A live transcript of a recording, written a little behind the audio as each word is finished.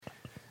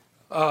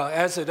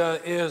As it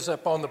is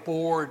up on the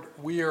board,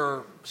 we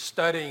are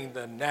studying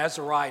the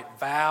Nazirite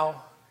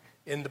vow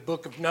in the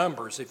book of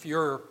Numbers. If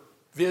you're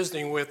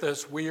visiting with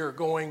us, we are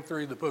going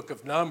through the book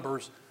of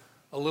Numbers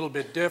a little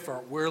bit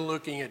different. We're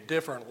looking at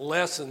different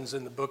lessons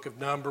in the book of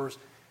Numbers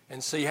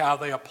and see how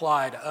they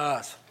apply to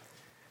us.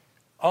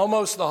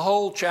 Almost the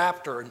whole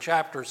chapter, in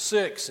chapter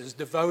 6, is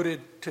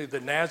devoted to the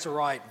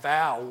Nazirite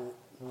vow.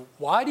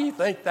 Why do you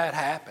think that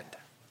happened?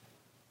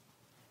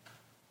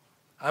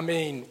 I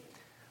mean,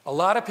 a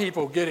lot of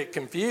people get it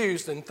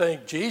confused and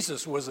think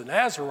Jesus was a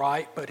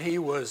Nazirite, but he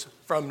was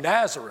from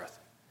Nazareth.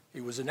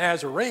 He was a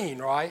Nazarene,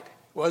 right?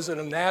 Wasn't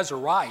a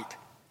Nazirite.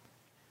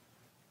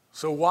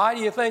 So why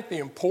do you think the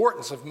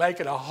importance of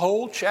making a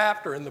whole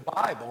chapter in the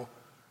Bible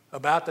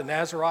about the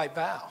Nazirite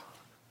vow?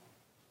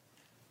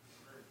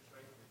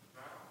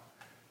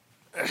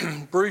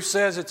 Bruce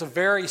says it's a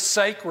very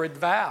sacred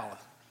vow.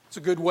 It's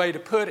a good way to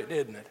put it,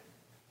 isn't it?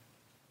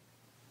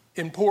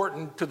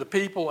 Important to the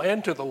people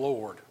and to the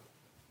Lord.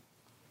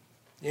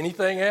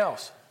 Anything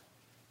else?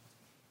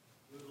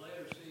 We'll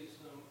later see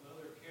some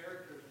other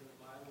characters in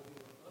the Bible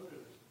who are under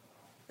this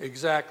vow.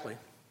 Exactly.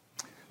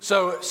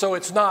 So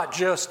it's not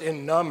just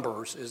in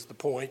Numbers is the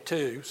point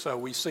too. So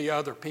we see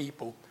other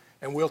people,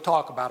 and we'll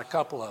talk about a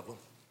couple of them.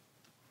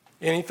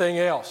 Anything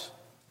else?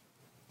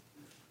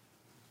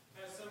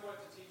 Has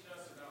somewhat to teach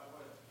us about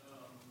what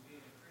being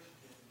a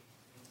Christian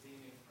and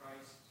being in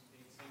Christ and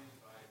being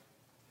sanctified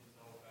is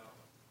all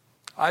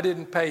about. I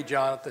didn't pay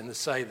Jonathan to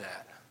say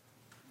that.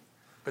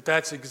 But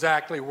that's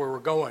exactly where we're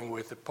going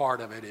with it.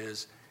 Part of it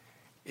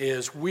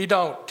is we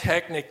don't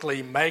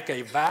technically make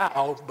a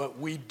vow, but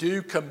we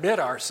do commit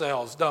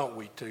ourselves, don't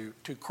we,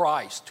 to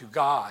Christ, to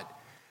God.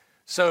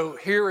 So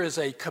here is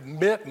a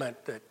commitment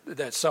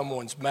that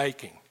someone's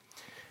making.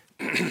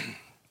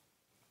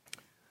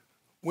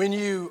 When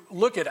you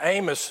look at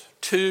Amos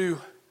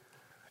 2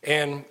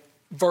 and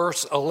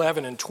verse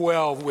 11 and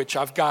 12, which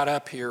I've got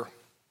up here,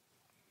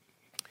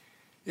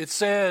 it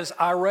says,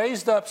 I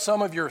raised up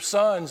some of your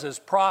sons as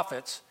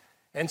prophets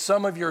and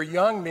some of your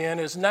young men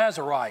as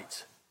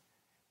Nazirites.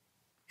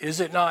 Is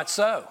it not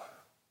so,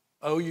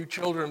 O you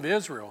children of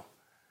Israel,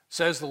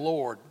 says the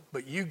Lord?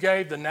 But you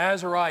gave the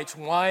Nazirites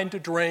wine to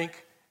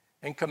drink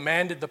and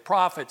commanded the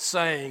prophets,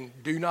 saying,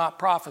 do not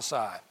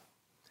prophesy.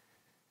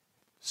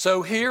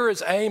 So here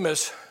is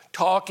Amos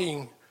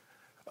talking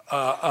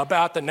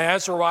about the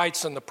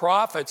Nazirites and the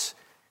prophets.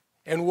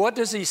 And what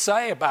does he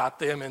say about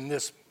them in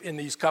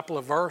these couple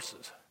of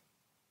verses?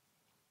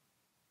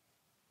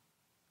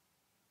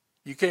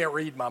 You can't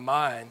read my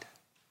mind.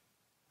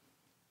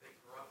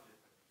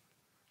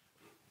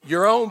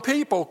 Your own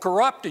people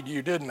corrupted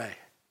you, didn't they?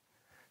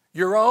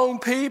 Your own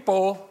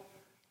people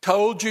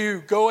told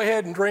you, go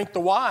ahead and drink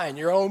the wine.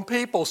 Your own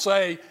people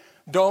say,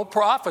 don't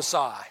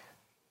prophesy.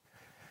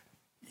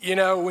 You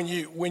know, when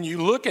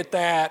you look at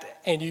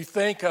that and you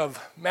think of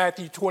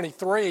Matthew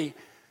 23,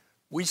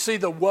 we see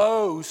the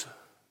woes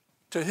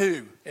to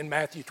who in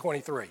Matthew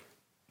 23?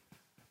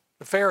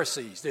 The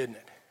Pharisees, didn't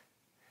it?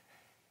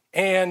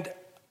 And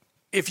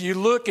if you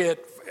look at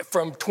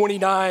from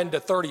 29 to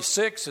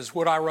 36 is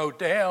what I wrote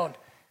down,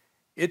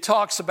 it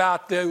talks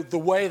about the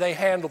way they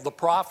handled the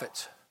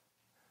prophets.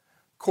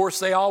 Of course,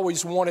 they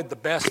always wanted the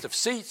best of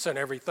seats and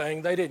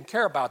everything. They didn't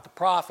care about the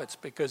prophets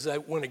because they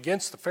went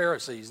against the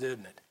Pharisees,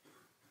 didn't it?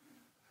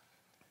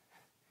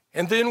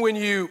 And then when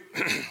you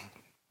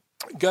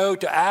go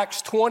to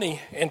Acts 20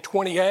 and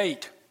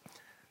 28,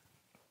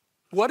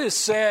 what is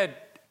said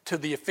to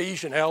the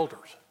Ephesian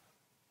elders?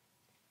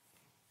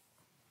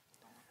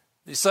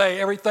 They say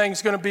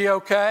everything's going to be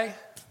okay?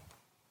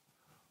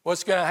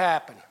 What's going to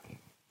happen?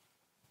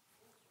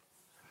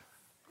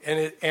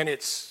 And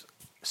it's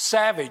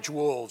savage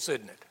wolves,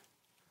 isn't it?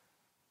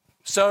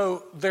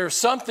 So there's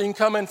something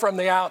coming from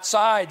the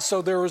outside,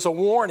 so there is a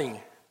warning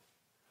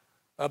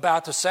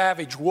about the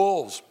savage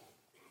wolves.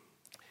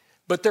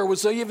 But there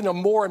was even a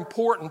more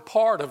important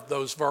part of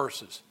those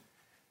verses.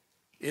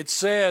 It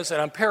says,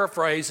 and I'm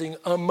paraphrasing,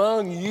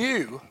 among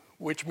you,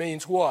 which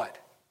means what?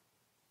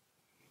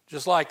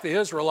 Just like the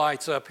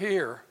Israelites up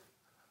here,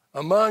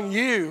 among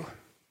you,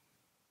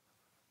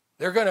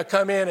 they're going to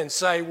come in and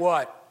say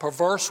what?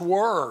 Perverse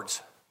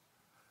words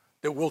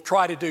that will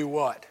try to do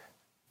what?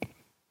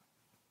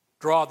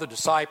 Draw the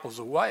disciples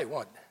away,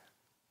 won't it?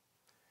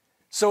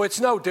 So it's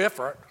no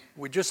different.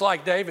 We, just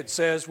like David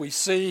says, we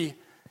see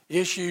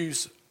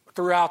issues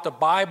throughout the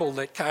Bible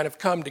that kind of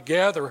come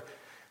together.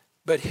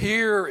 But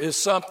here is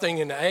something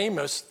in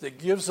Amos that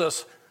gives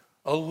us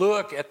a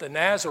look at the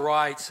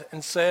Nazirites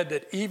and said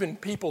that even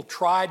people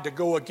tried to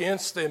go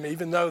against them,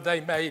 even though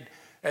they made,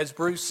 as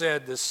Bruce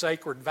said, this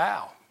sacred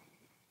vow.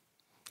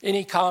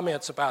 Any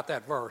comments about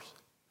that verse?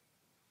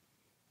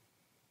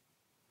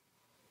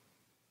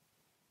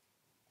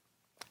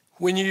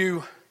 When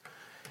you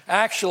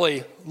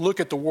actually look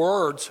at the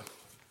words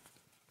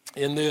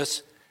in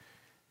this,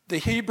 the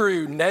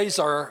Hebrew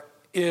Nazar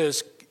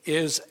is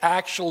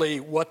actually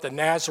what the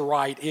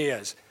Nazirite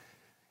is.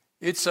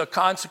 It's a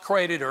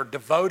consecrated or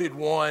devoted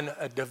one,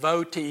 a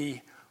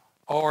devotee,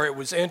 or it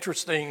was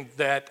interesting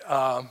that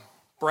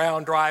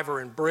Brown, Driver,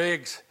 and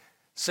Briggs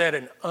said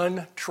an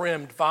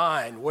untrimmed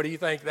vine. What do you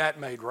think that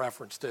made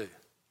reference to?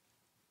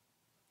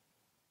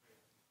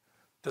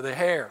 To the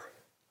hair.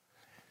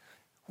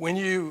 When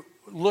you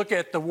look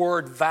at the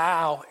word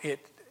vow,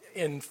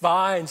 in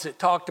vines it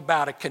talked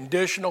about a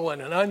conditional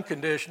and an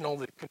unconditional.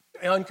 The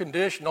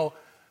unconditional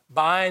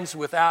binds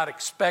without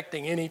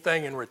expecting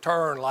anything in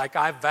return, like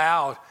I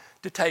vowed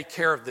to take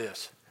care of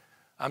this.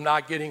 I'm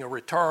not getting a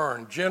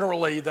return.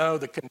 Generally, though,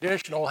 the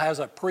conditional has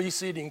a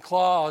preceding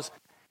clause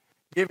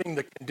giving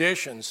the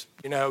conditions.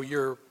 You know,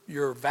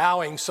 you're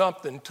vowing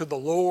something to the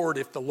Lord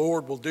if the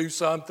Lord will do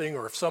something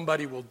or if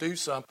somebody will do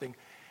something,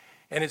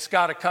 and it's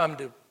got to come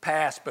to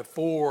pass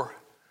before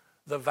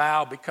the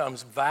vow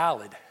becomes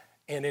valid.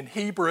 And in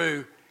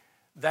Hebrew,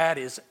 that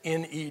is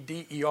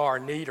neder,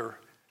 neder,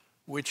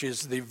 which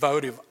is the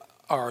votive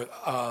or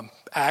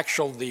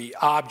the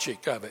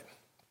object of it.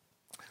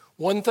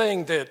 One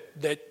thing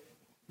that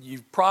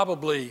you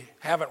probably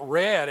haven't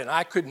read, and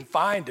I couldn't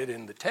find it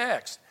in the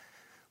text,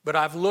 but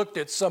I've looked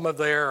at some of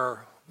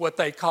their, what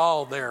they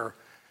call their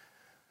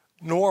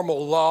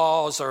normal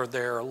laws, or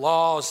their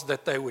laws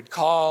that they would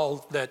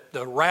call, that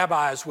the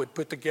rabbis would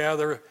put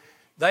together.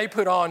 They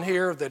put on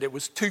here that it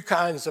was two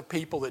kinds of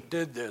people that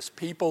did this.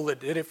 People that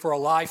did it for a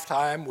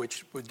lifetime,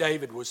 which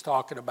David was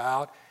talking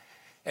about,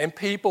 and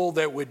people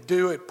that would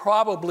do it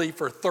probably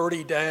for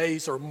 30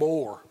 days or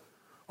more,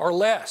 or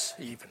less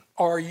even,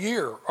 or a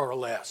year or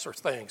less, or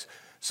things.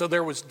 So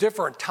there was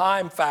different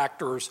time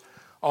factors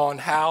on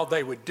how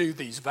they would do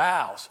these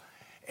vows.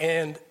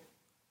 And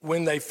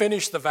when they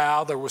finished the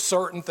vow, there were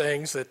certain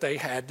things that they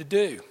had to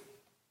do.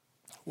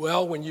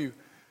 Well, when you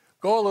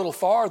go a little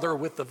farther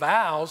with the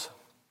vows,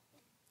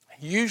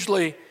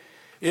 usually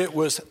it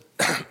was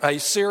a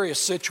serious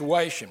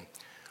situation.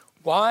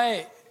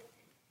 Why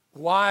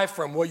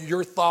from what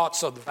your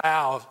thoughts of the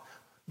vow?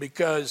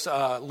 Because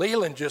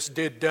Leland just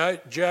did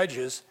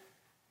Judges,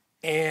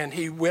 and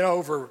he went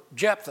over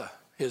Jephthah,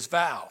 his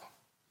vow.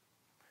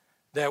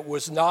 That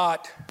was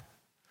not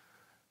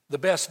the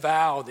best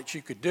vow that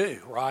you could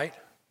do, right?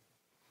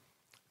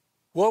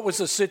 What was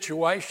the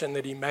situation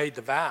that he made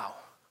the vow?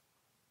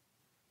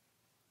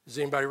 Does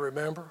anybody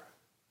remember?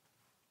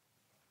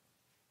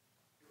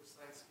 It was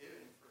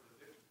Thanksgiving for the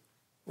victory.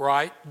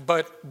 Right,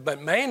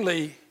 but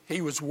mainly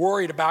he was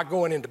worried about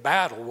going into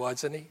battle,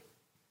 wasn't he?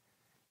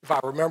 If I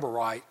remember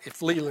right,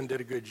 if Leland did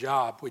a good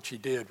job, which he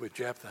did with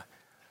Jephthah.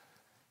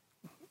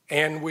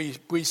 And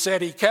we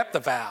said he kept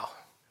the vow.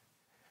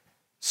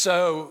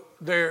 So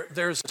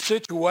there's a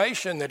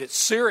situation that it's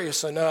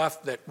serious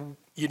enough that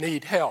you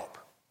need help.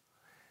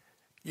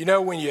 You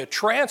know, when you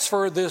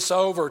transfer this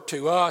over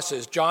to us,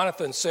 as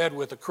Jonathan said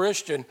with a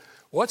Christian,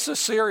 what's a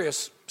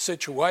serious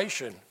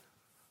situation?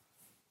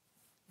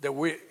 That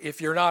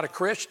if you're not a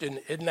Christian,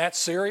 isn't that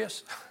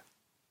serious?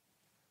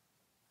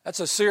 That's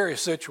a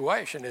serious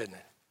situation, isn't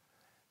it?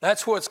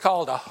 That's what's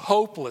called a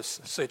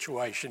hopeless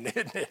situation,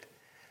 isn't it?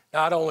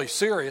 Not only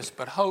serious,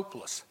 but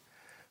hopeless.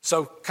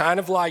 So kind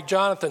of like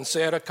Jonathan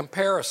said, a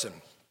comparison.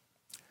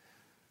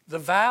 The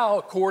vow,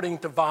 according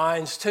to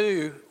Vines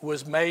 2,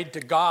 was made to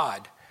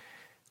God.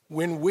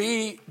 When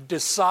we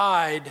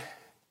decide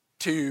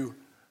to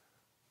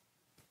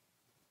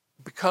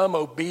become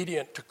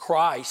obedient to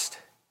Christ,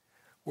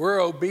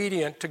 we're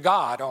obedient to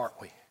God, aren't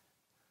we?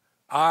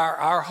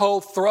 Our whole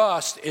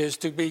thrust is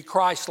to be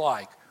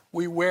Christ-like.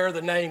 We wear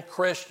the name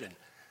Christian.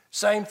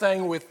 Same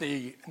thing with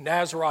the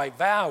Nazirite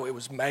vow. It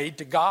was made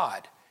to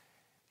God.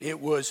 It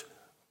was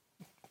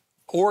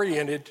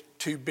oriented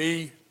to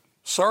be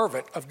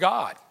servant of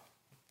God.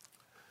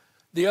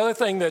 The other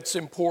thing that's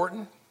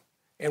important,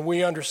 and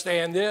we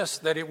understand this,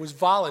 that it was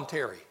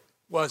voluntary,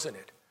 wasn't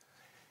it?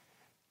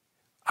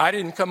 I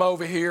didn't come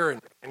over here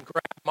and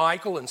grab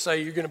Michael and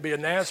say, you're going to be a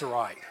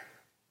Nazirite.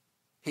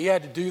 He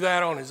had to do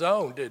that on his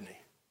own, didn't he?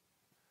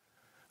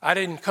 I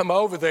didn't come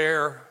over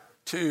there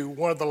to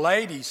one of the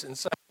ladies and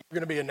say, you're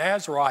going to be a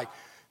Nazirite,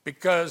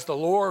 because the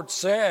Lord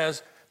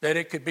says that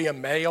it could be a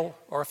male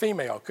or a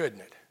female, couldn't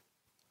it?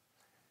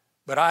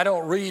 But I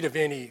don't read of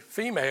any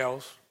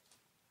females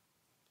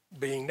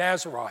being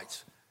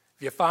Nazirites.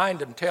 If you find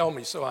them, tell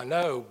me so I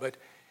know. But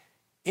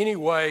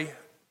anyway,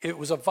 it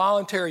was a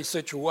voluntary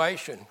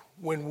situation.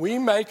 When we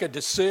make a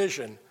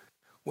decision,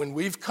 when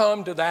we've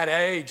come to that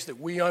age that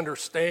we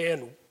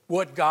understand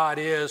what God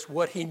is,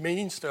 what He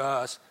means to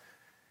us,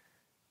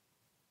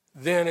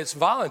 then it's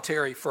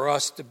voluntary for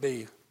us to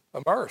be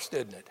immersed,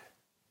 isn't it?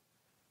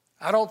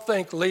 I don't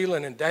think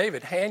Leland and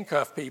David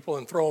handcuff people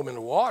and throw them in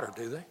the water,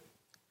 do they?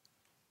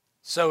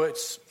 So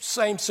it's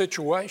same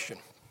situation.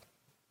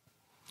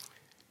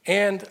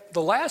 And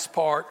the last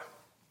part,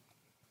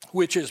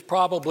 which is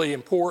probably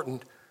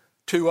important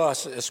to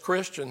us as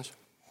Christians,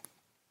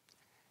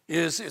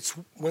 is it's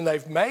when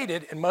they've made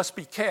it, it must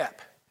be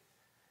kept.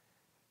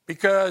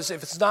 Because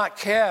if it's not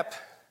kept,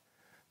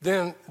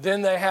 then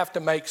they have to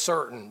make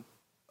certain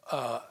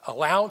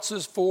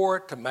allowances for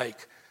it, to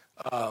make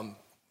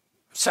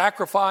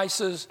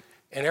sacrifices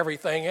and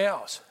everything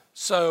else.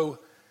 So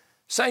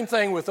same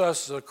thing with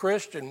us as a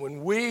Christian.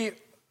 When we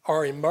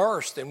are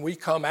immersed and we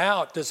come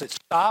out, does it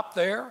stop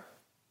there?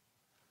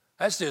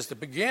 That's just the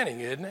beginning,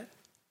 isn't it?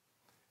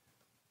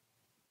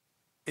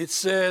 It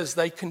says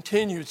they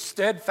continued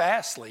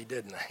steadfastly,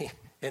 didn't they,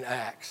 in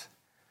Acts?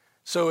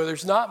 So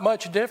there's not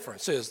much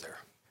difference, is there?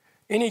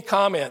 Any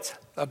comments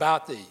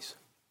about these?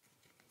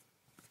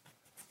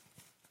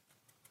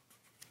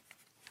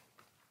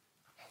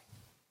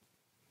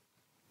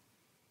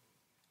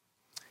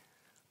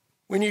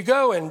 When you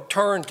go and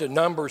turn to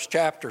Numbers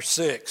chapter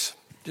 6,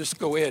 just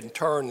go ahead and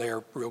turn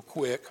there real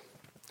quick.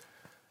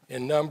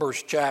 In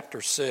Numbers chapter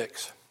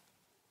 6,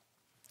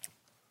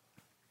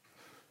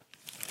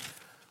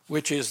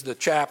 which is the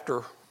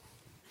chapter,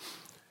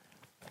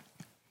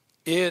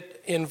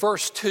 in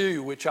verse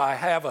 2, which I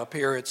have up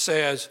here, it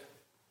says,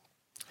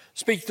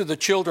 "Speak to the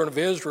children of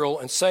Israel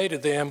and say to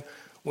them,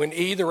 when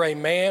either a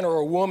man or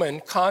a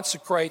woman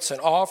consecrates an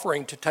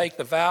offering to take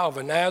the vow of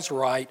a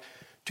Nazirite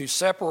to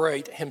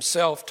separate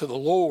himself to the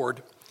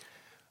Lord,"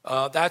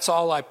 that's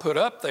all I put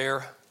up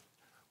there.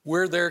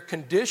 Were there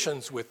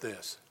conditions with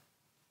this?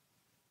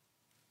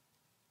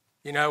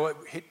 You know,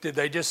 did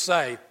they just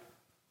say,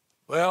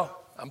 well,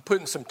 I'm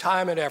putting some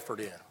time and effort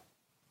in?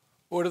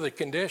 What are the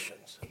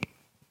conditions?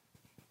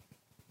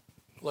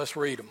 Let's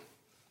read them.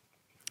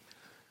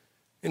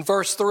 In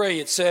verse 3,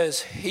 it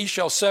says, "He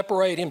shall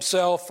separate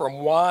himself from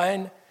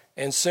wine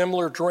and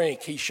similar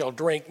drink. He shall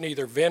drink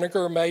neither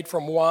vinegar made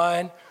from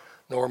wine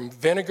nor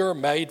vinegar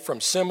made from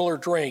similar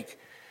drink.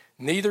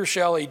 Neither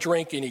shall he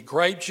drink any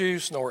grape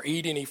juice nor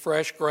eat any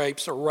fresh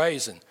grapes or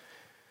raisin."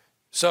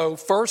 So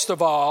first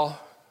of all,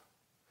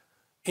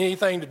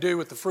 anything to do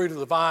with the fruit of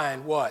the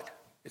vine, what?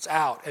 It's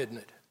out, isn't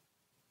it?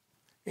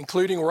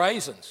 Including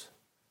raisins,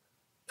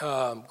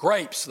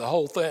 grapes, the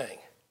whole thing.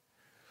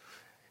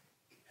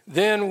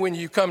 Then when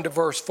you come to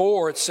verse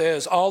 4, it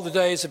says, "All the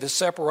days of his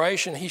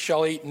separation he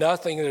shall eat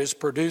nothing that is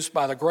produced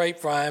by the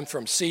grapevine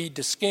from seed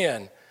to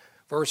skin."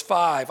 Verse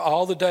 5,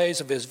 "All the days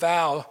of his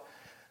vow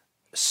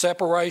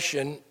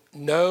separation,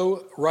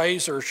 no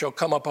razor shall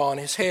come upon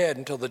his head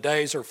until the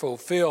days are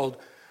fulfilled,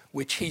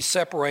 which he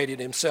separated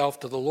himself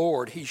to the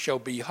Lord. He shall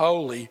be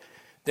holy.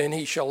 Then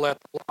he shall let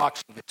the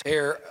locks of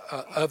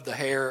the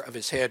hair of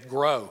his head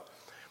grow."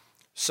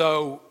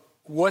 So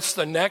what's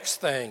the next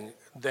thing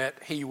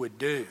that he would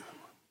do?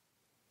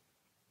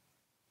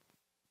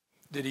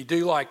 Did he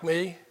do like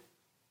me?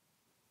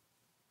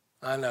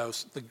 I know,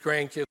 the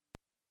grandkids.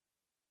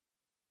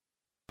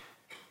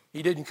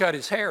 He didn't cut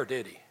his hair,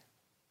 did he?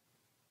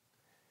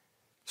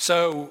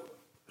 So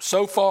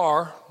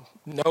far,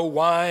 no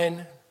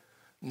wine,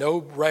 no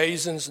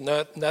raisins,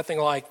 nothing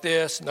like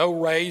this. No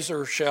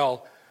razor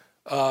shall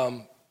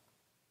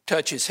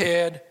touch his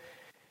head.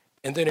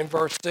 And then in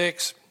verse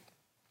 6,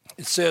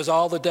 it says,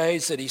 "All the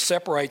days that he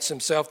separates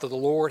himself to the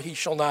Lord, he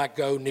shall not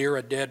go near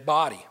a dead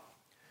body."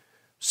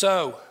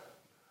 So,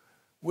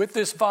 with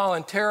this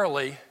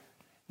voluntarily,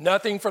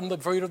 nothing from the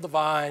fruit of the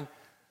vine,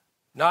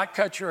 not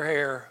cut your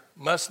hair,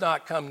 must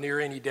not come near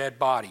any dead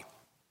body.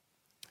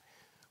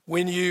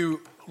 When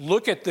you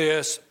look at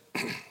this,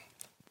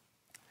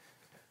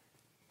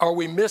 are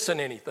we missing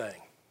anything?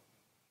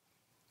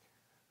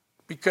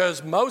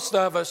 Because most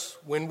of us,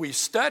 when we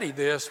study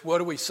this, what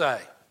do we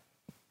say?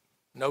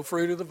 No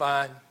fruit of the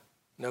vine,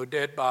 no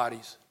dead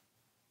bodies,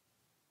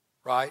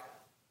 right?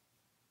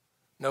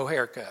 No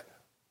haircut.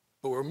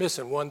 But we're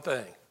missing one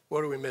thing.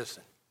 What are we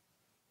missing?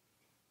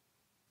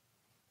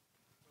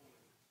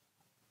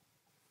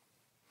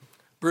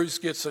 Bruce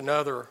gets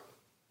another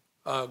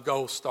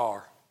gold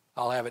star.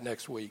 I'll have it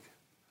next week.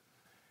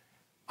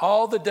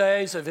 All the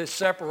days of his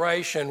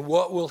separation,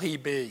 what will he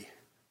be?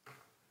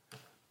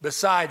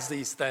 Besides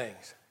these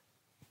things,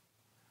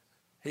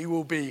 he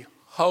will be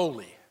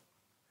holy.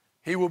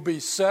 He will be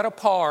set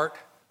apart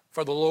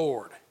for the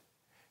Lord.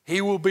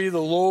 He will be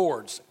the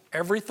Lord's.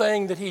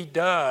 Everything that he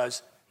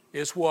does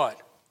is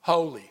what?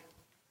 Holy.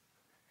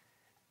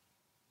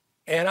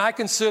 And I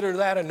consider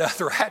that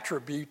another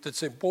attribute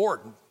that's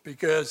important,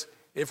 because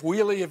if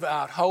we live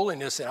out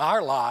holiness in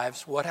our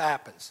lives, what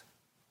happens?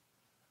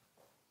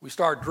 We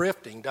start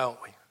drifting,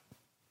 don't we?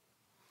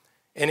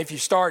 And if you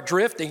start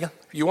drifting,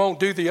 you won't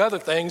do the other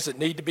things that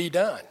need to be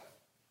done.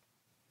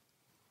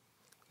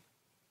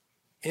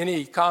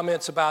 Any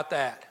comments about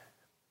that?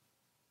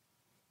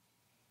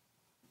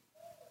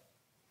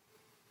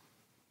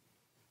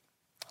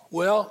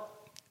 Well,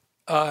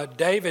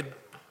 David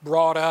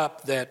brought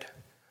up that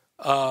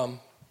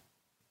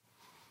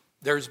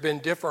there's been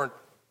different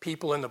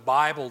people in the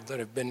Bible that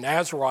have been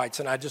Nazirites,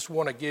 and I just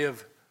want to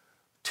give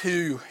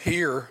two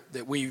here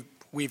that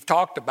we've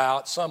talked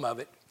about, some of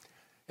it,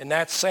 and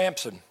that's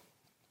Samson.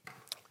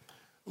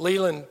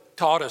 Leland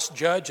taught us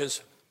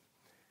Judges,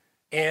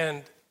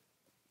 and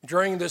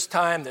during this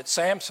time that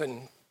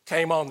Samson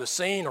came on the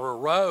scene or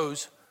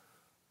arose,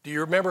 do you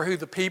remember who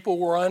the people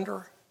were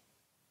under?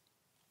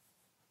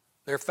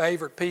 Their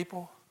favorite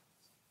people?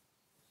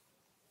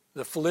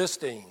 The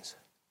Philistines.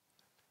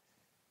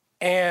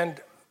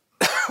 And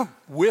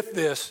with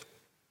this,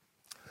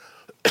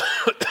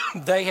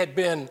 they had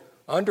been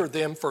under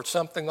them for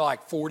something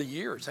like 40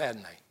 years,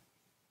 hadn't they?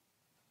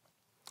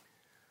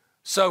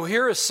 So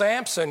here is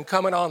Samson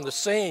coming on the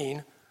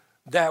scene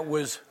that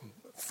was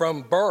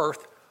from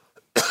birth,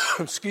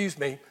 excuse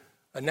me,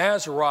 a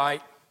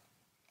Nazirite,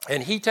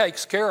 and he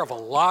takes care of a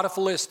lot of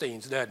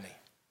Philistines, doesn't he?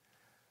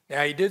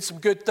 Now, he did some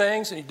good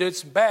things and he did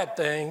some bad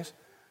things,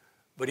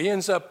 but he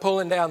ends up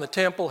pulling down the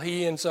temple.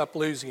 He ends up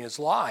losing his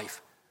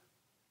life.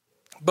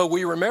 But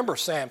we remember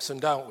Samson,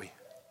 don't we?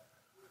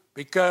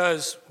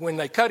 Because when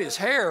they cut his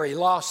hair, he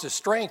lost his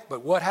strength,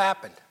 but what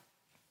happened?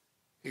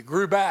 He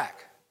grew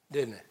back,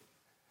 didn't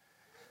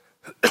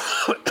it?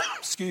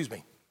 Excuse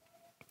me.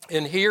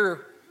 And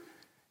here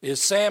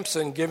is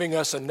Samson giving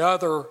us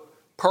another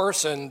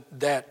person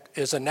that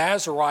is a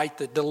Nazirite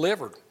that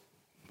delivered.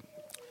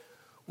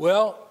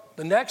 Well,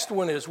 the next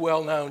one is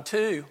well known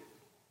too.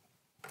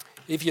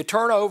 If you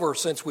turn over,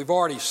 since we've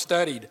already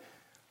studied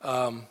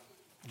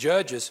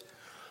Judges,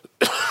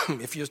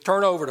 if you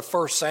turn over to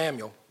 1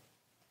 Samuel,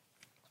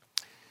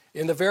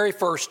 in the very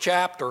first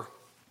chapter,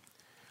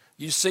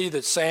 you see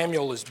that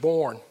Samuel is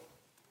born.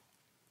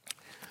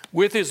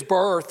 With his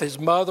birth, his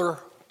mother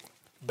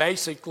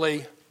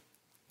basically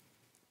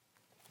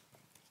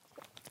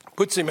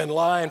puts him in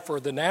line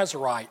for the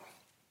Nazirite.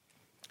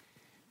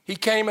 He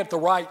came at the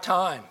right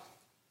time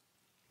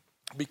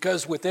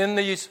because within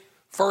these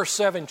first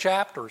 7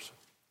 chapters,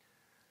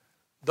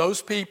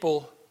 those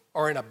people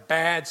are in a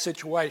bad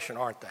situation,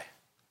 aren't they?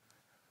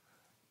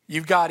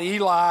 You've got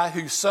Eli,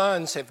 whose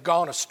sons have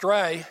gone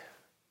astray,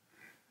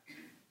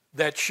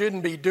 that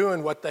shouldn't be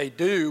doing what they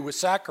do with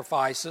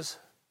sacrifices.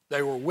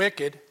 They were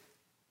wicked.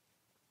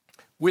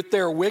 With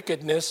their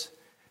wickedness,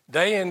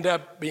 they end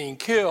up being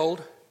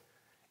killed.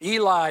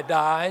 Eli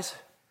dies.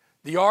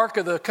 The Ark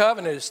of the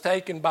Covenant is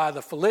taken by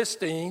the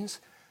Philistines.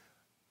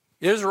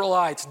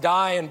 Israelites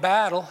die in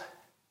battle.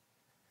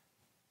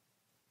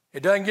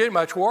 It doesn't get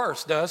much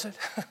worse, does it?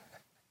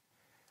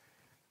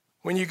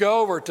 When you go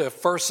over to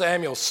 1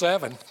 Samuel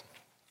 7,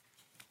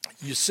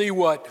 you see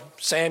what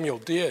Samuel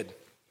did.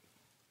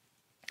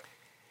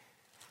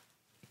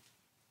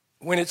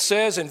 When it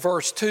says in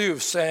verse 2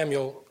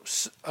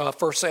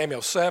 of 1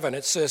 Samuel 7,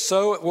 it says,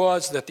 "So it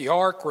was that the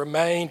ark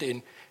remained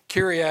in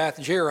Kiriath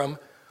Jearim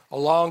a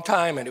long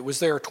time, and it was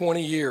there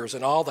 20 years,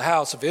 and all the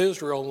house of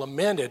Israel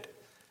lamented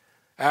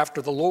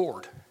after the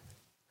Lord."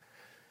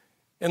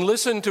 And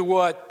listen to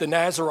what the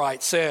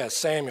Nazirite says,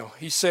 Samuel.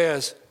 He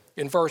says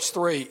in verse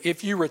 3,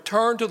 "If you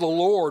return to the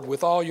Lord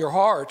with all your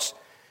hearts,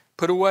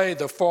 put away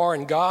the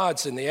foreign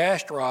gods and the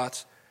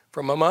Ashtaroths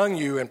from among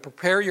you, and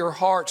prepare your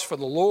hearts for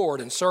the Lord,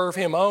 and serve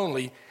him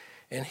only,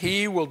 and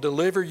he will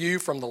deliver you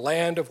from the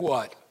land of"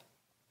 what?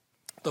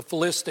 The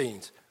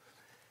Philistines.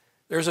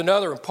 There's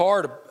another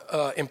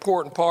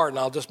important part, and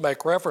I'll just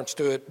make reference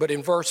to it, but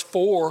in verse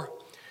 4,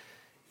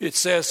 it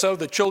says, "So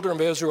the children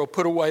of Israel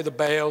put away the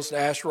Baals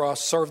and Ashtaroth,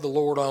 serve the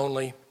Lord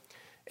only."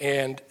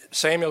 And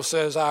Samuel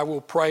says, "I will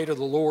pray to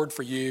the Lord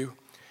for you."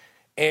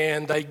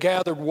 And they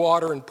gathered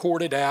water and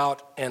poured it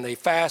out, and they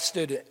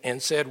fasted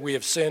and said, "We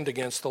have sinned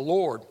against the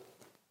Lord."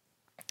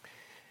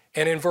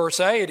 And in verse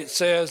 8 it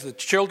says, "The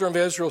children of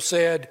Israel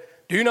said,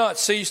 'Do not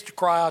cease to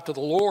cry out to the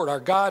Lord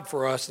our God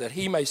for us, that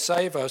he may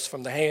save us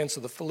from the hands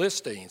of the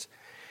Philistines.'"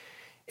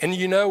 And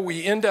you know,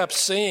 we end up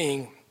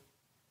seeing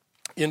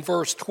in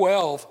verse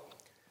 12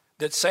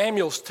 that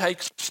Samuel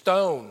takes a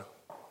stone.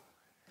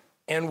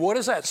 And what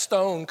is that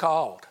stone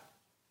called?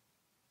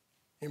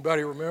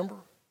 Anybody remember?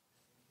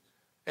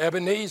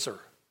 Ebenezer.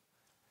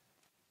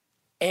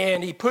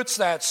 And he puts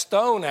that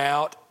stone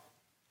out,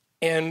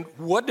 and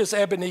what does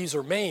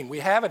Ebenezer mean? We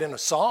have it in a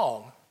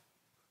song.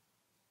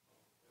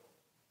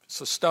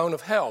 It's a stone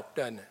of help,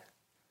 doesn't it?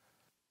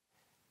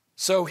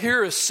 So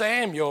here is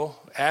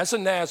Samuel as a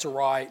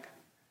Nazirite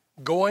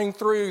going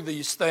through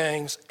these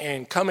things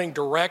and coming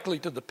directly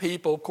to the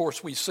people. Of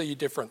course, we see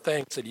different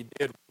things that he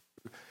did,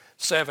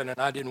 7, and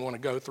I didn't want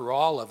to go through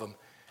all of them.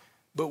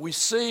 But we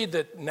see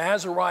that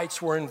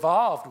Nazirites were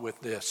involved with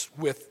this,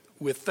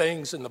 with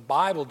things in the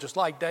Bible, just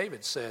like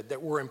David said,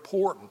 that were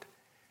important,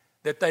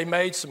 that they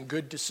made some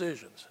good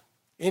decisions.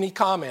 Any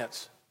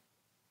comments?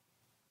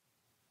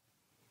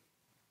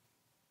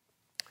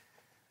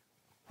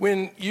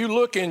 When you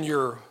look in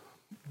your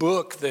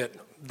book that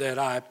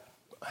I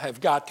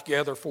have got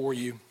together for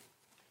you,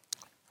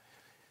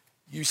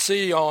 you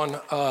see on,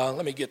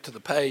 let me get to the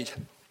page.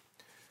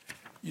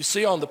 You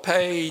see on the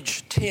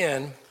page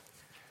 10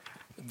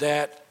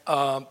 that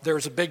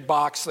there's a big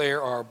box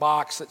there, or a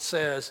box that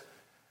says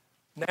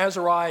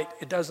Nazirite.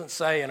 It doesn't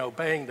say in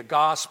obeying the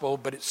gospel,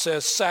 but it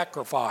says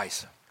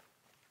sacrifice.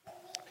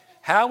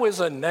 How is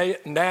a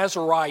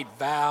Nazirite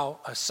vow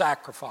a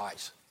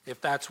sacrifice,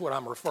 if that's what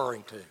I'm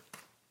referring to?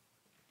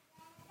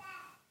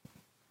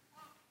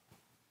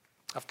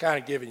 I've kind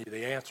of given you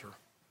the answer.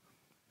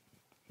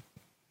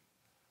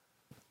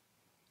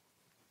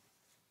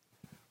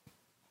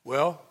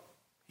 Well,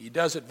 he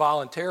does it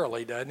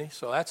voluntarily, doesn't he?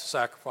 So that's a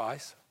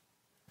sacrifice.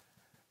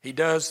 He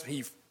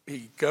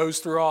goes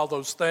through all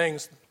those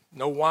things.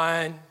 No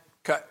wine,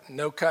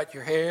 cut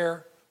your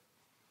hair.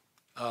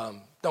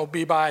 Don't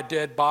be by a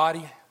dead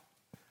body.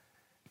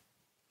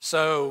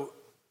 So,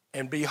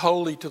 and be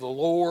holy to the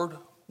Lord,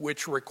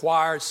 which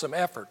requires some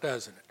effort,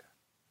 doesn't it?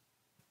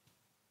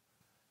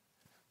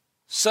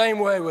 Same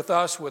way with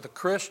us with a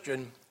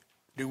Christian.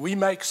 Do we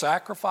make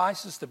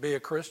sacrifices to be a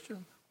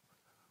Christian?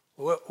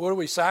 What do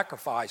we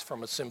sacrifice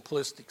from a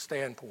simplistic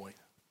standpoint?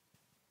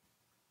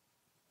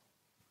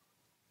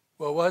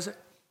 What was it?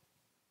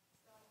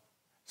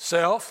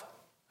 Self.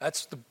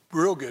 That's the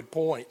real good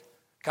point.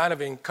 Kind of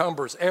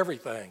encumbers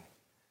everything.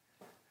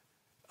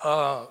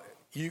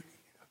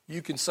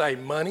 You can say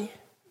money,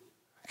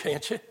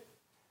 can't you?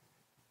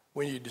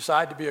 When you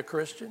decide to be a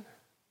Christian.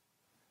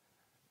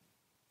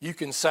 You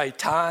can say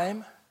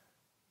time,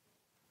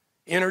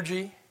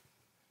 energy,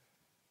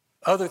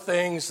 other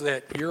things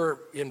that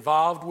you're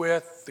involved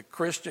with. The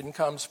Christian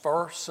comes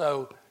first.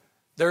 So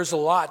there's a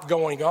lot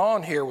going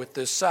on here with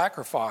this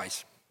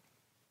sacrifice.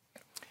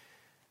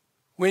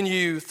 When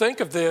you think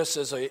of this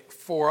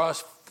for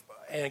us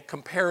and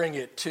comparing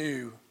it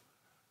to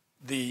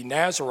the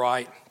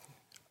Nazirite,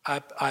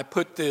 I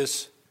put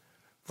this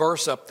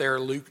verse up there,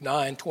 Luke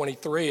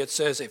 9:23. It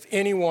says, if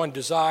anyone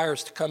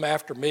desires to come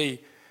after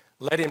me,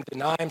 let him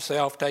deny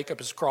himself, take up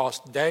his cross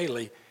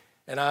daily,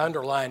 and I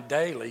underline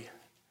daily,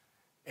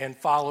 and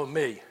follow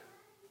me.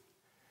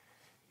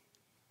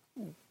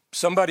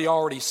 Somebody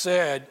already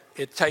said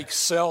it takes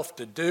self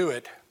to do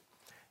it.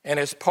 And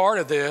as part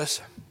of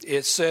this,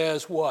 it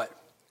says what?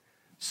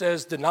 It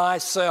says deny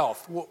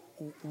self.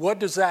 What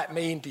does that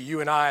mean to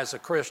you and I as a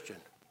Christian?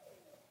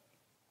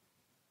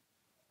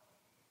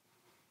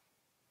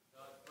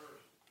 God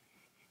first.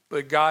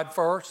 But God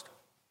first?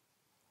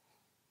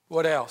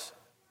 What else?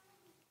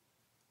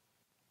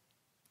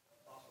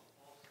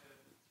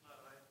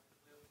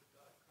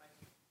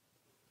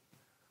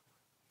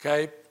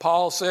 Okay,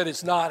 Paul said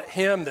it's not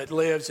him that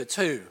lives, it's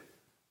who?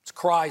 It's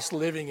Christ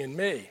living in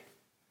me.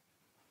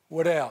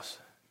 What else?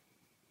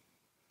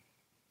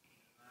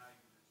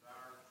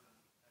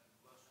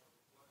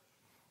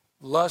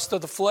 Lust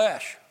of the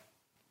flesh,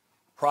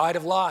 pride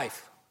of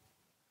life,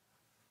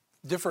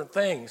 different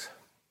things.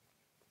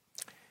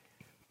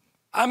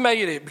 I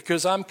made it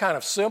because I'm kind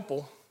of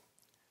simple.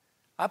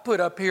 I put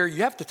up here,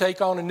 you have to take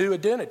on a new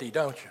identity,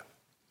 don't you?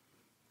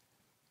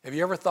 Have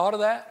you ever thought of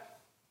that?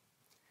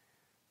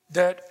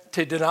 That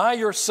to deny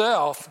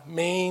yourself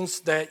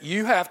means that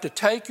you have to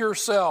take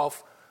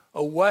yourself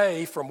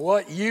away from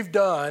what you've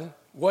done,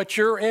 what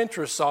your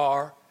interests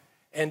are,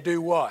 and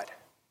do what?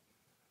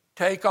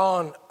 Take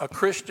on a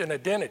Christian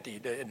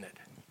identity, isn't it?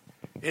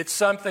 It's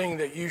something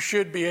that you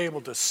should be able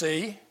to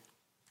see,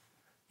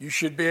 you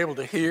should be able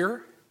to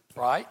hear,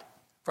 right,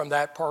 from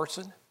that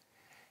person.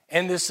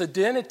 And this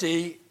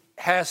identity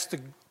has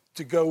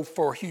to go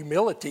for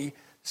humility,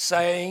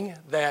 saying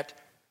that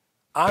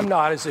I'm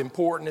not as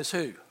important as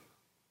who?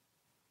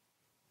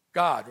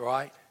 God,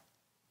 right?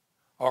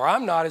 Or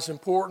I'm not as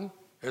important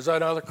as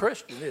another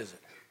Christian, is it?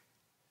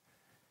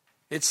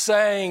 It's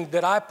saying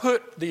that I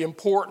put the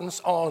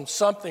importance on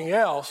something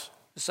else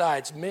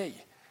besides me.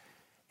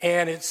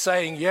 And it's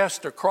saying yes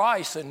to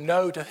Christ and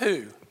no to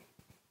who?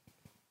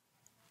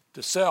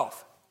 To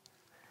self.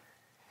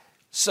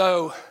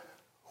 So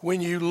when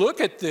you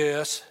look at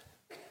this,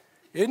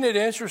 isn't it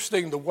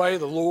interesting the way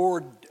the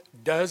Lord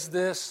does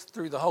this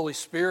through the Holy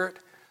Spirit?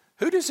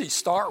 Who does he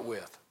start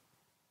with?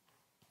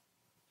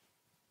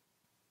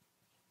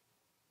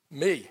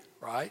 Me,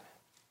 right?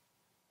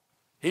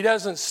 He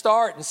doesn't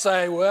start and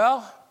say,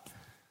 well,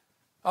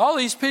 all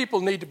these people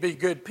need to be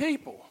good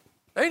people.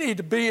 They need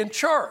to be in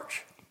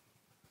church.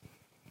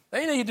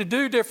 They need to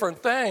do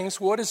different things.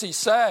 What does he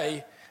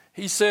say?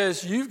 He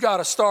says, you've got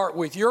to start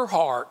with your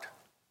heart.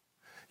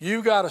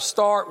 You've got to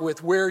start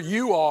with where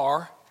you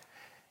are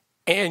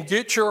and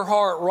get your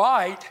heart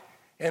right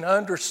and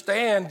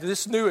understand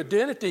this new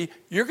identity.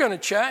 You're going to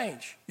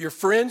change. Your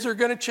friends are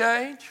going to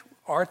change,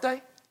 aren't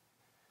they?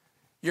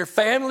 Your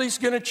family's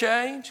going to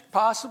change,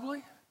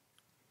 possibly.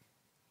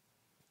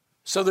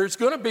 So there's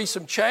going to be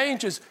some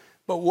changes,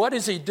 but what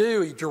does he do?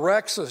 He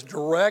directs us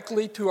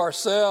directly to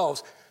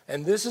ourselves.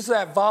 And this is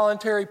that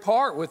voluntary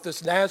part with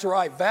this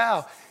Nazirite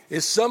vow.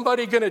 Is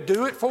somebody going to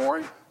do it for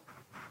him?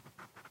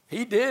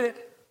 He did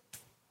it.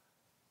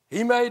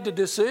 He made the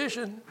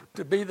decision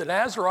to be the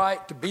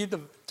Nazirite,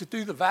 to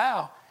do the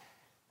vow.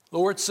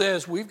 Lord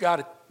says we've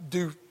got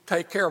to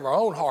take care of our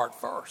own heart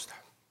first.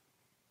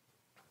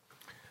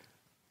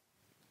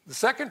 The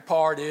second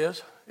part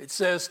is, it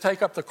says,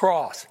 take up the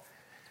cross.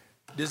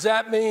 Does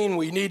that mean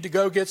we need to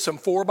go get some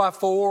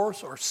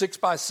 4x4s or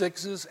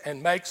 6x6s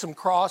and make some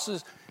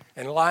crosses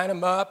and line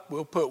them up?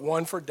 We'll put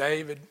one for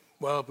David.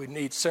 Well, we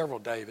need several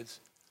Davids.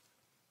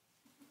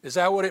 Is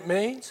that what it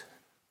means?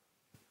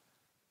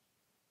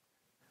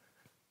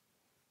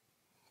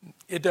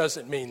 It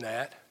doesn't mean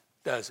that,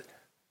 does it?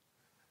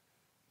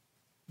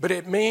 But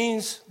it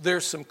means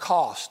there's some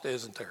cost,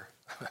 isn't there?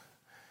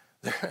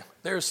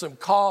 There's some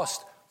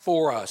cost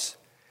for us.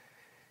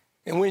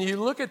 And when you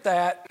look at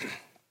that,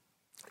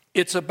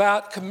 it's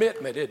about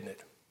commitment, isn't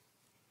it?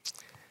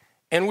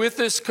 And with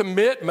this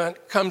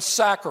commitment comes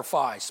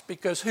sacrifice,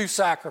 because who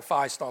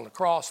sacrificed on the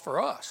cross for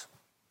us?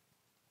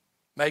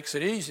 Makes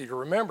it easy to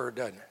remember,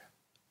 doesn't it?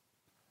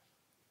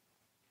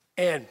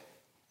 And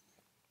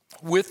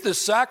with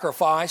this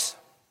sacrifice,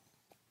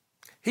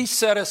 he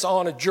set us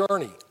on a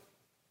journey.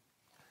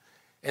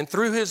 And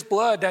through his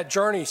blood, that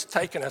journey's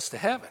taken us to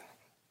heaven.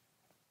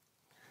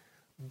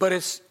 But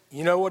it's,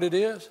 you know what it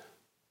is?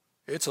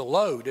 It's a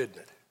load, isn't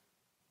it?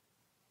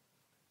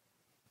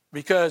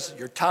 Because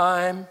your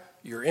time,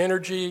 your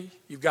energy,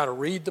 you've got to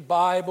read the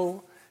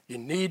Bible. You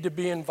need to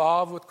be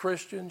involved with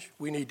Christians.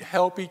 We need to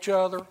help each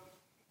other.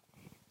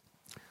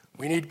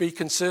 We need to be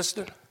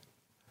consistent.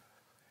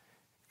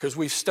 Because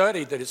we've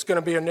studied that it's going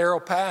to be a narrow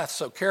path,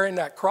 so carrying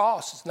that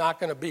cross is not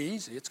going to be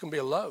easy. It's going to be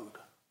a load.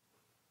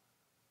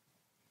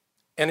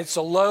 And it's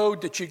a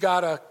load that you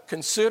got to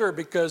consider,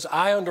 because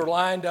I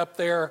underlined up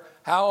there,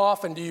 how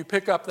often do you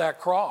pick up that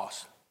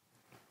cross?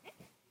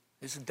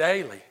 It's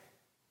daily.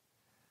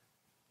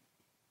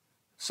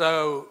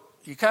 So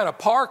you kind of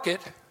park it,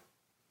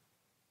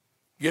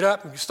 get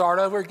up and you start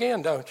over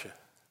again, don't you?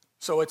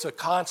 So it's a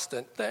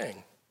constant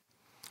thing.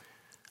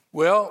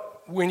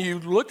 Well, when you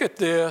look at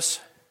this,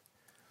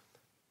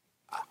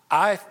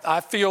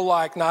 I feel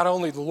like not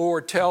only the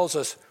Lord tells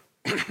us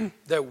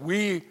that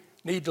we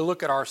need to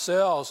look at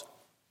ourselves,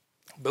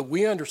 but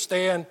we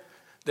understand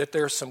that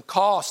there's some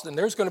cost and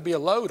there's going to be a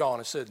load on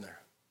us, isn't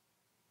there?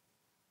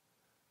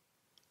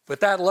 But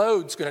that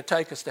load's going to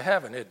take us to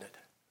heaven, isn't it?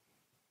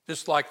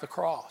 Just like the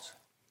cross.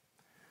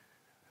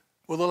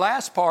 Well, the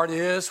last part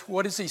is,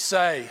 what does he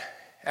say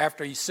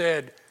after he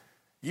said,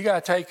 you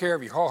got to take care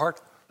of your heart?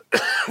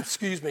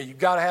 Excuse me, you've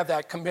got to have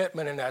that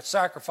commitment and that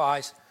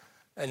sacrifice.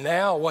 And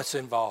now what's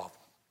involved?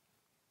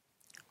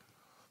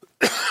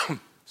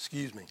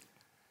 Excuse me.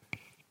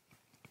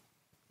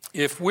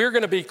 If we're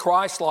going to be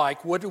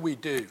Christ-like, what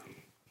do?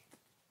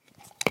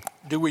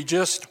 Do we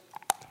just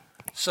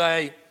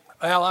say,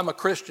 well, I'm a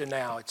Christian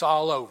now, it's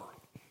all over?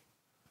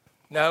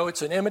 No,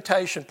 it's an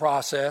imitation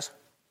process.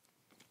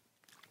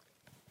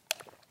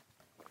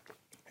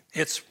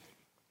 It's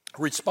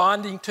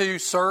responding to,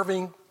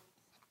 serving.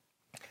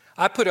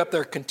 I put up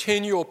there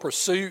continual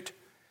pursuit,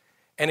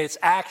 and it's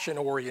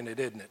action-oriented,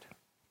 isn't it?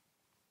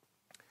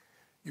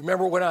 You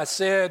remember when I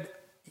said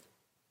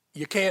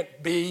you can't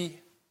be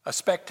a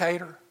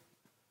spectator?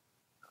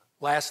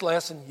 Last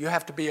lesson, you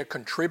have to be a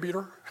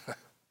contributor.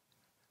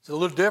 It's a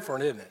little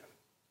different, isn't it?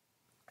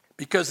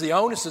 Because the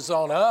onus is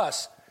on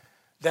us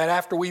that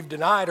after we've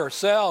denied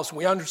ourselves,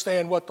 we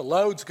understand what the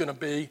load's going to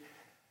be,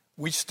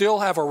 we still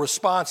have a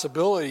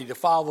responsibility to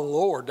follow the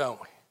Lord, don't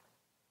we?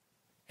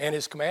 And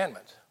his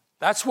commandments.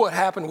 That's what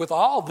happened with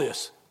all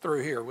this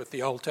through here with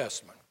the Old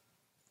Testament.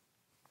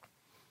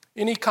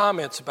 Any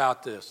comments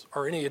about this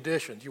or any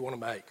additions you want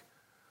to make?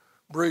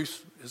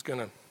 Bruce is going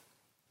to.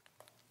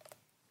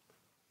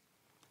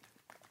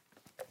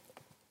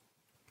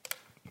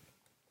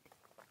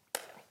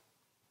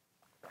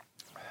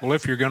 Well,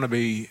 if you're going to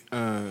be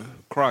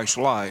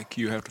Christ-like,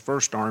 you have to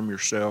first arm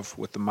yourself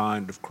with the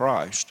mind of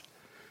Christ.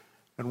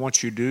 And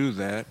once you do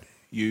that,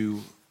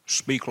 you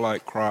speak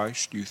like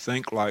Christ, you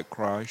think like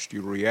Christ,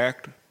 you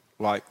react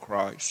like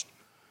Christ,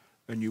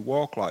 and you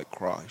walk like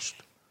Christ.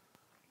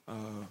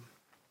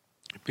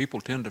 People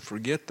tend to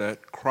forget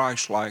that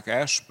Christ-like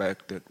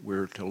aspect that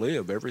we're to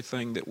live.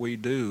 Everything that we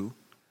do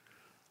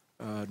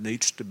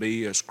needs to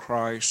be as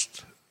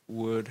Christ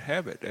would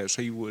have it, as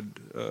he would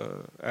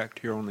act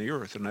here on the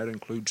earth. And that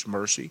includes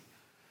mercy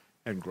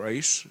and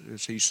grace,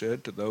 as he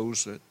said, to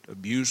those that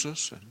abuse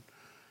us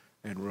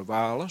and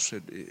revile us.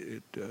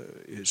 It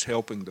is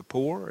helping the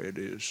poor. It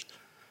is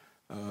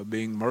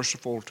being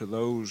merciful to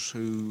those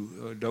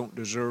who don't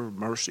deserve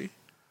mercy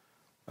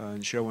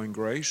and showing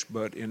grace.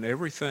 But in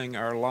everything,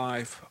 our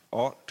life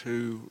ought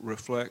to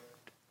reflect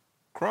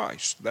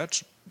Christ.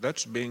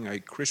 That's being a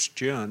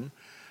Christian.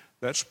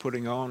 That's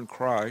putting on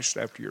Christ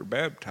after you're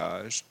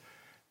baptized.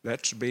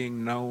 That's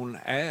being known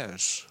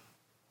as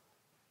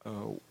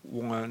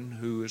one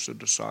who is a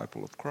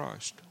disciple of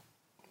Christ.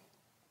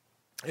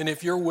 And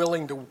if you're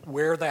willing to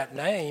wear that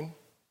name,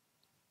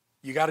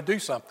 you got to do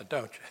something,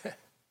 don't you?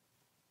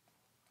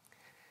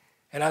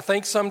 And I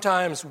think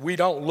sometimes we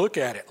don't look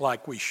at it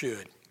like we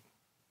should.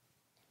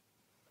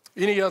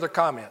 Any other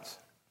comments?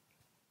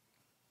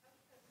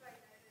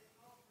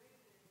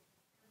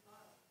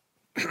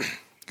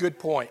 Good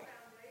point.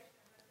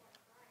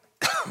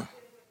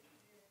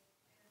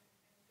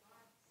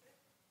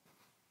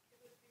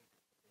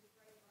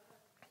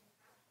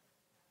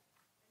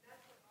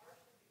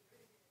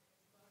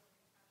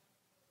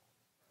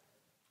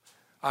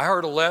 I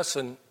heard a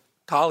lesson,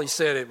 Tolly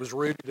said it was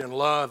rooted in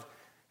love,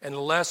 and the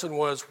lesson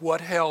was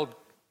what held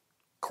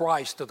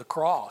Christ to the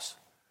cross.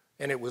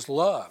 And it was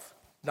love,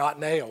 not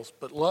nails,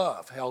 but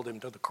love held him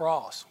to the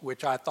cross,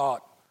 which I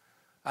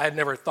had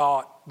never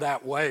thought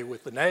that way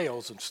with the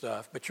nails and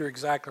stuff, but you're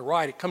exactly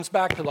right. It comes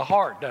back to the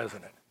heart,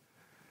 doesn't it?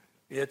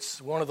 It's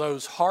one of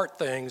those heart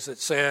things that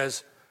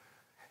says,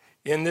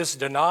 in this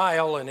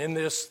denial and in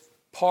this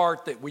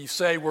part that we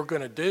say we're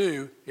going to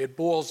do, it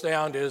boils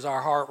down to, is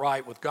our heart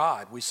right with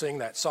God? We sing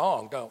that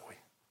song, don't we?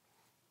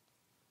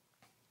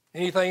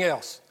 Anything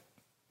else?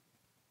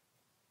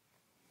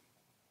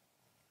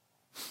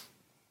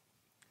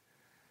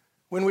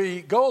 When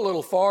we go a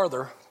little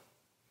farther,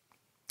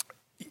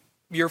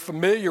 you're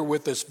familiar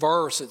with this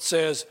verse. It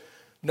says,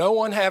 No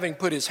one having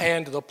put his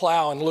hand to the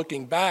plow and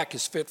looking back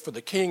is fit for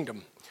the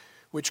kingdom,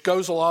 which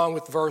goes along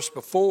with the verse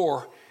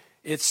before.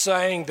 It's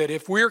saying that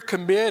if we're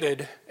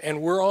committed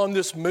and we're on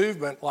this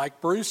movement,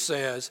 like Bruce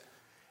says,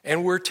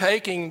 and we're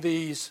taking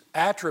these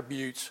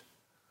attributes,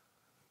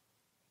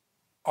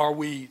 are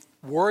we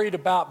worried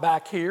about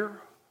back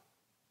here?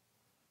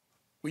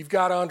 We've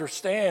got to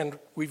understand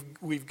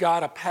we've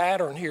got a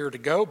pattern here to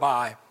go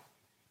by.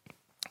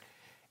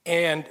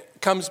 And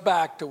it comes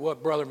back to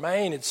what Brother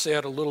Main had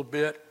said a little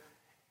bit,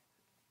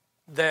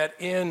 that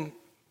in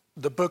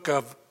the book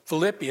of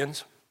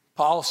Philippians,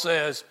 Paul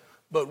says,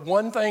 "But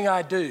one thing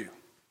I do,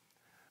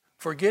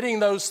 forgetting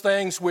those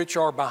things which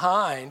are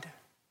behind,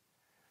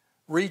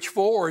 reach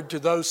forward to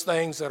those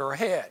things that are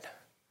ahead."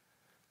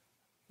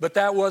 But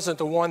that wasn't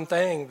the one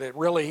thing that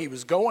really he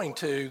was going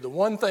to. The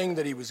one thing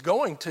that he was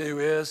going to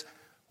is,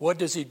 what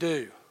does he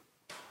do?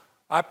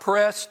 I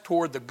press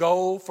toward the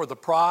goal for the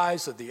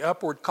prize of the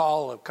upward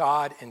call of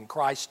God in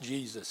Christ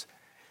Jesus.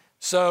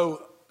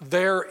 So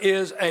there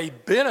is a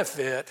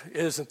benefit,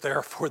 isn't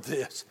there, for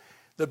this?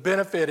 The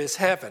benefit is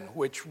heaven,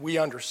 which we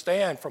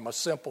understand from a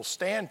simple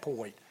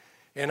standpoint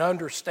and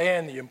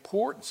understand the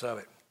importance of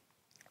it.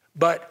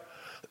 But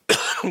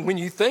when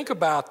you think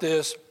about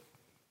this,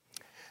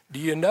 do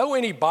you know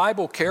any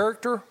Bible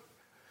character,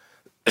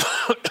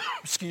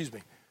 excuse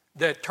me,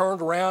 that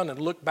turned around and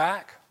looked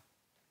back?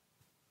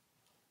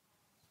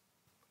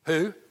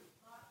 Who?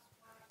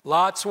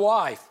 Lot's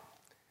wife.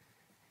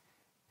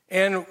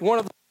 And one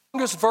of the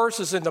longest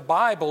verses in the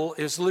Bible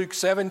is Luke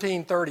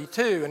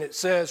 17:32, and it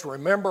says,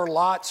 "Remember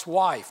Lot's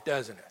wife,"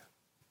 doesn't it?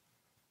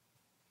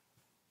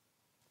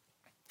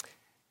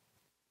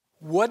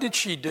 What did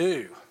she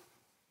do?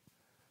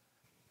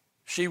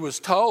 She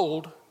was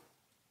told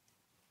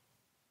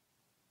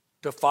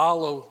to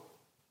follow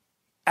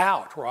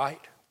out,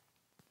 right?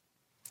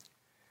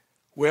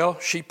 Well,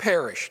 she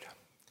perished.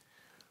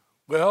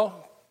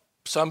 Well,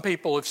 some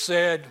people have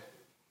said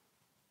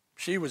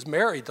she was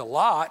married to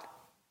Lot,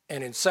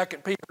 and in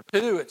 2 Peter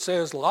 2 it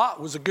says Lot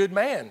was a good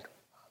man,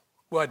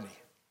 wasn't he?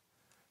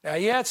 Now,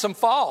 he had some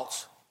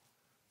faults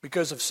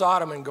because of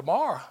Sodom and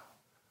Gomorrah,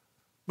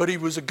 but he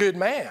was a good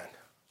man.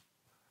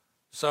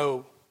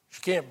 So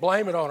she can't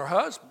blame it on her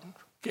husband,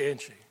 can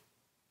she?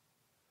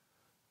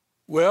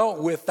 Well,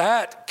 with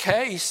that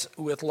case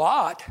with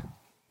Lot,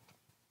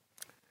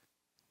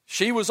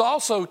 she was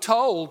also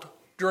told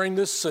during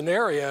this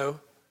scenario,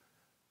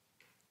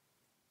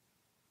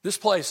 this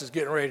place is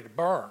getting ready to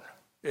burn,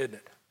 isn't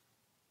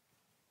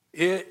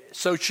it?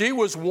 So she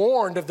was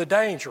warned of the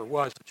danger,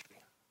 wasn't she?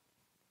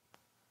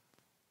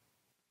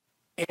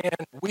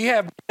 And we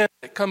have men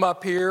that come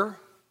up here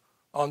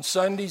on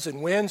Sundays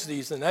and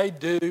Wednesdays, and they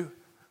do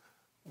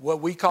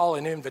what we call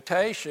an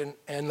invitation,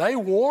 and they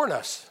warn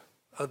us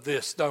of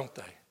this, don't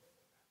they?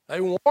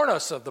 They warn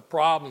us of the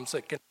problems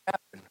that can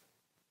happen.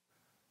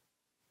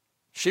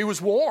 She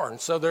was warned,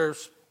 so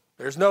there's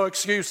no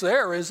excuse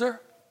there, is there?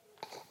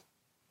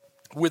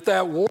 With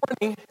that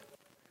warning,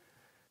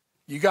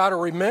 you got to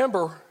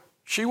remember,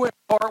 she went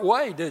part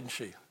way, didn't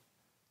she?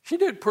 She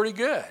did pretty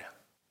good.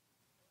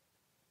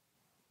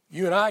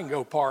 You and I can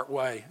go part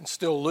way and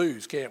still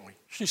lose, can't we?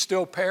 She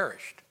still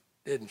perished,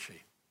 didn't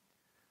she?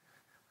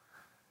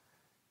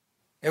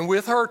 And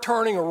with her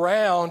turning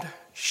around,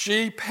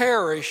 she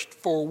perished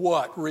for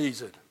what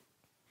reason?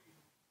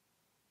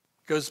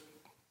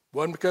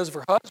 Wasn't because of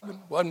her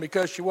husband, wasn't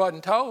because she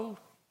wasn't told,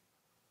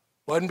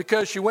 wasn't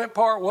because she went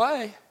part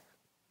way.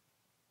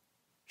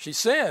 She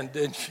sinned,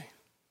 didn't she?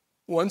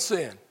 One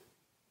sin.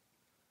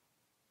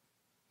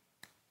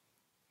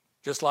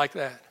 Just like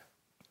that.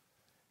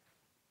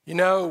 You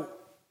know,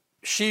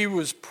 she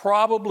was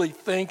probably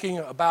thinking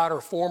about her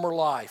former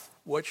life,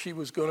 what she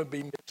was going to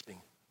be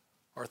missing,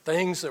 or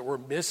things that were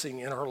missing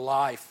in her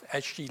life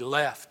as she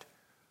left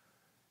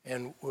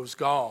and was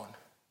gone.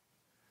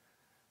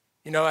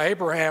 You know,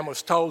 Abraham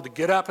was told to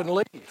get up and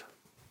leave,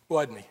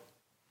 wasn't he?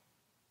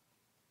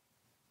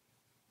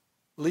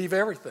 Leave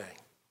everything.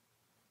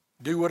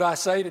 Do what I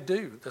say to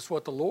do. That's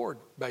what the Lord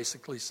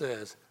basically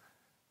says.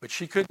 But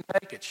she couldn't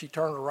make it. She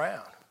turned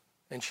around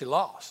and she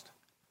lost.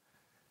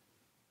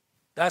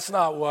 That's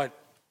not what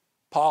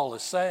Paul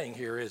is saying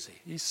here, is he?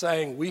 He's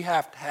saying we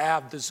have to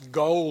have this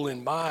goal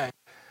in mind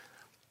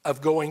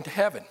of going to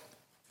heaven.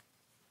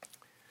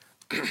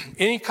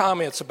 Any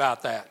comments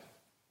about that?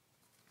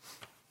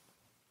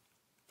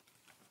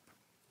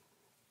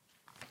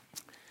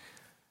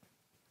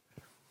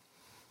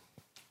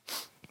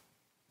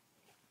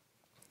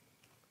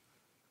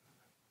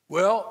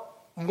 Well,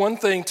 one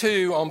thing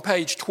too, on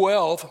page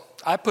 12,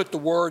 I put the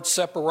word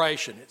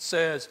separation. It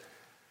says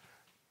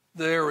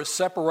there is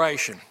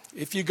separation.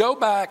 If you go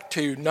back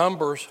to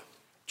Numbers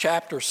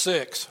chapter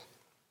 6,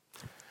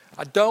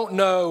 I don't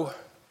know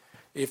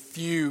if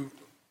you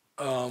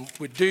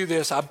would do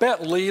this. I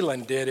bet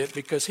Leland did it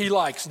because he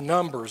likes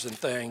numbers and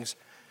things,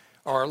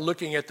 or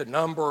looking at the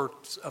number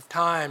of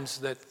times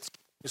that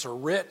things are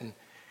written.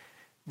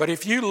 But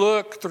if you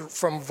look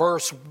from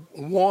verse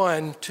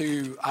 1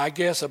 to, I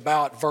guess,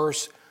 about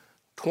verse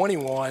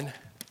 21,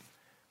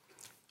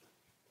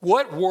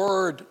 What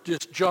word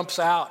just jumps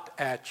out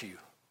at you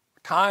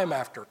time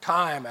after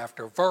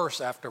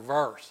verse after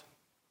verse?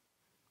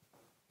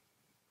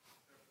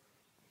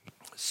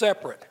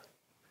 Separate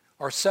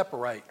or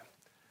separate.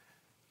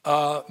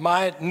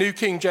 My New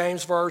King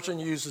James Version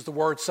uses the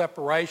word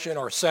separation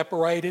or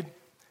separated,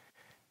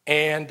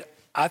 and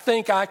I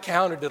think I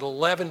counted it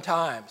 11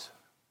 times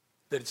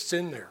that it's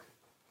in there.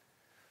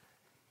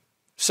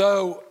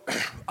 So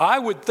I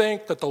would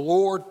think that the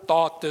Lord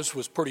thought this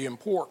was pretty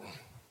important.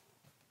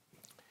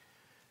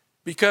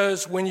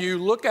 Because when you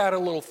look at it a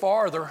little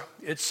farther,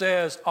 it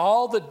says,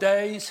 all the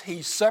days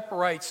he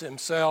separates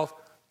himself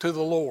to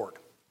the Lord.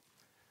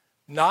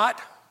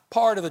 Not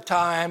part of the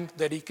time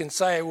that he can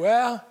say,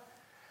 well,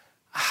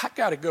 I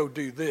got to go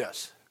do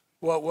this.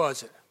 What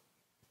was it?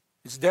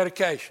 It's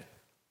dedication,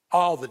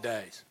 all the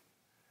days.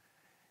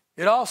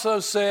 It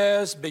also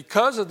says,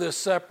 because of this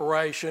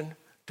separation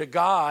to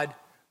God,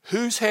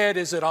 whose head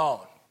is it on?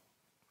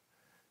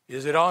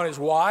 Is it on his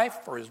wife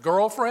or his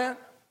girlfriend?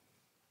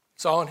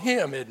 It's on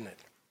him, isn't it?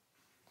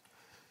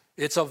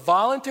 It's a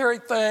voluntary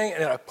thing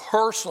and a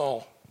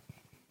personal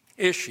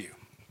issue.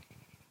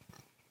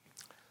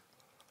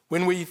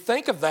 When we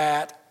think of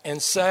that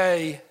and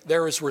say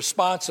there is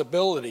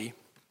responsibility,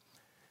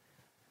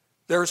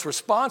 there's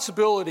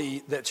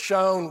responsibility that's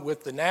shown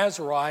with the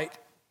Nazirite,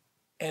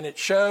 and it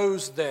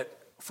shows that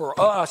for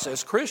us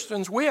as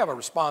Christians, we have a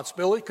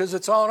responsibility because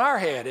it's on our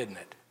head, isn't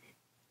it?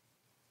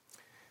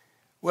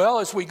 Well,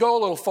 as we go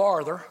a little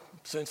farther,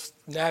 since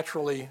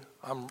naturally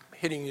I'm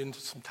hitting into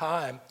some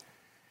time,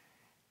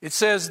 it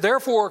says,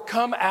 therefore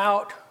come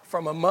out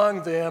from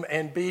among them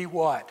and be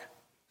what?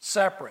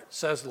 Separate,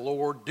 says the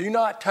Lord. Do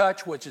not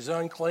touch which is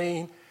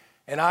unclean,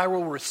 and I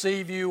will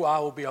receive you. I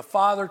will be a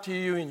father to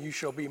you, and you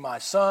shall be my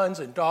sons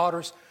and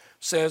daughters,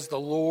 says the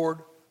Lord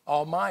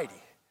Almighty.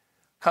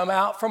 Come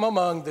out from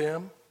among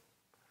them,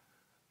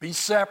 be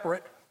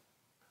separate,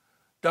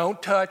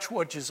 don't touch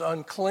what is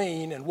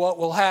unclean, and what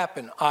will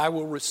happen? I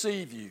will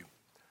receive you.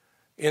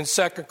 In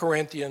 2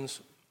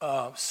 Corinthians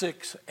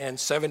 6 and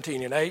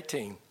 17 and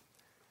 18.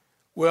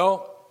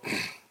 Well,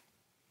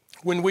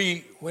 when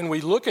we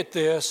look at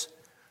this,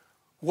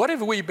 what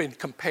have we been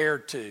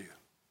compared to?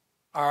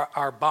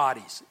 Our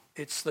bodies.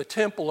 It's the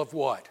temple of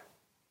what?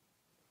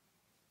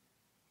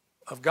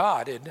 Of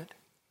God, isn't it?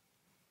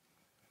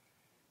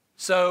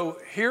 So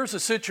here's a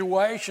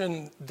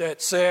situation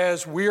that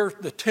says we're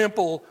the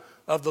temple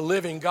of the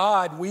living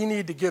God. We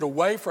need to get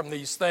away from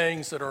these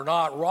things that are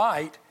not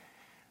right.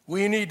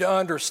 We need to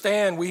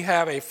understand we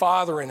have a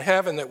Father in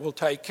heaven that will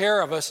take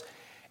care of us.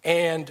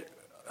 And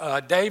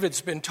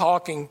David's been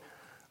talking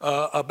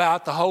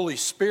about the Holy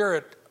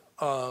Spirit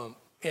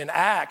in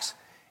Acts.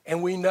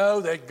 And we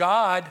know that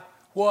God,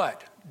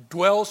 what?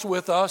 Dwells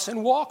with us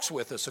and walks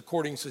with us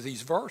according to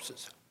these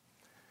verses.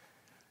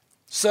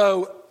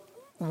 So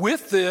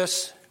with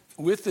this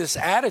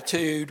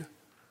attitude,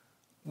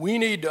 we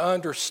need to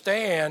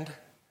understand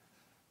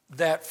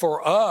that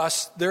for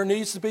us, there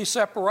needs to be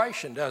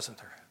separation, doesn't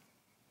there?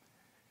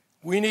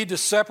 We need to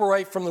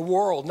separate from the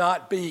world,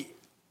 not be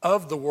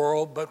of the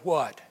world, but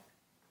what?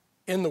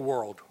 In the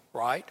world,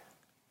 right?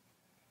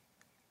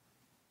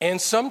 And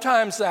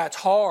sometimes that's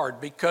hard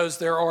because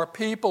there are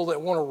people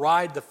that want to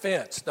ride the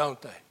fence,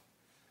 don't they?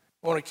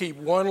 Want to keep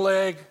one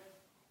leg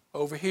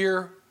over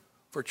here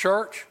for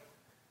church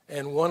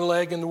and one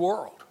leg in the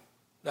world.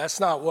 That's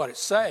not what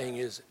it's saying,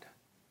 is it?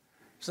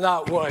 It's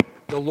not what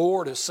the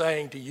Lord is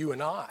saying to you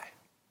and I.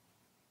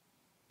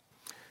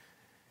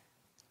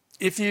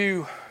 If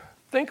you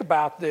think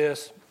about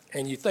this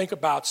and you think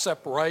about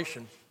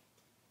separation,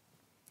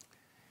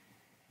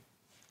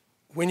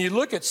 when you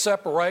look at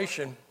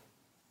separation,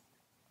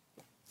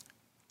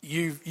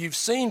 you've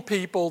seen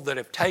people that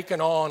have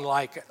taken on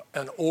like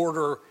an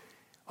order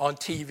on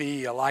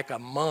TV, like a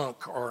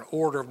monk or an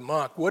order of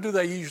monk. What do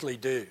they usually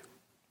do?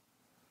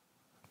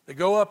 They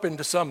go up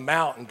into some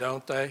mountain,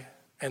 don't they?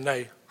 And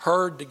they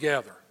herd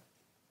together.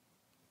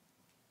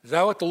 Is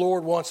that what the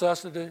Lord wants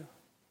us to do?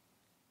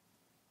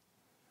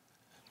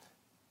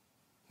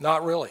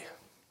 Not really.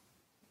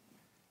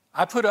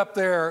 I put up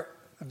there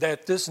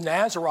that this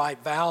Nazirite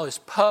vow is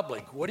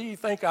public. What do you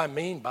think I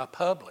mean by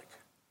public?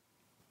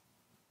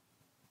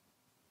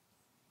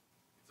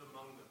 It's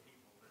among the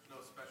people. There's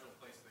no special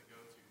place they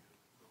go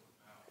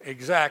to.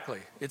 Exactly.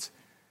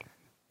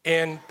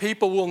 And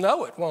people will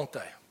know it, won't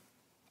they?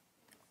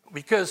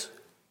 Because,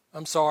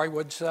 I'm sorry,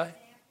 what'd you say?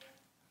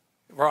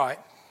 Right.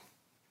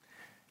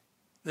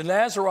 The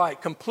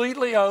Nazirite,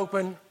 completely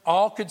open,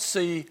 all could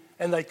see,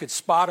 and they could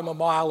spot him a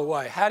mile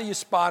away. How do you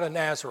spot a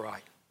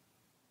Nazirite?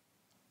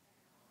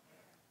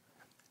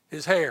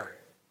 His hair.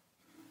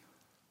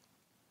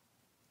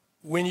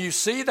 When you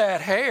see that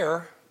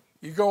hair,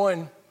 you're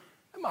going,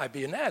 that might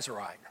be a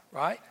Nazirite,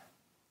 right?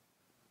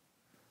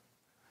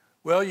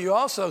 Well, you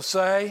also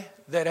say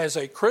that as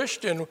a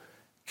Christian,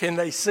 can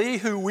they see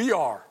who we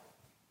are?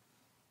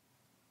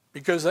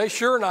 Because they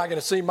sure are not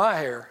going to see my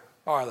hair,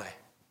 are they?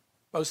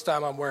 Most of the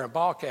time I'm wearing a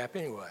ball cap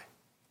anyway.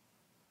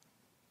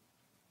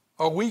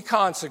 Are we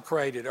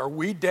consecrated? Are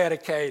we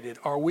dedicated?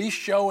 Are we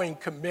showing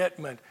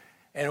commitment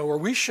And are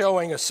we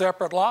showing a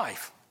separate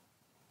life?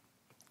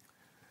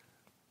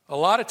 A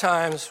lot of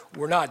times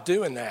we're not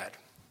doing that.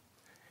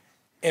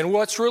 And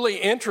what's really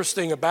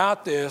interesting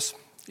about this,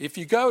 if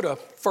you go to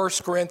 1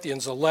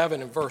 Corinthians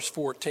 11 and verse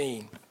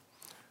 14,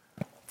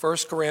 1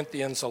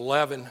 Corinthians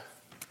 11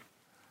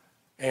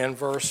 and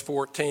verse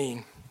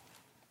 14.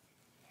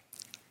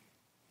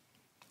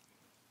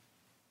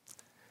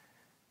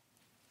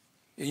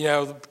 You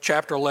know,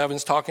 chapter 11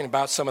 is talking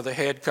about some of the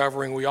head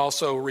covering. We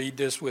also read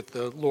this with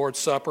the Lord's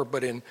Supper,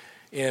 but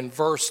in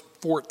verse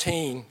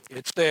 14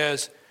 it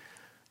says,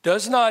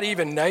 "Does not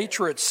even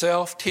nature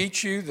itself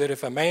teach you that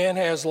if a man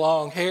has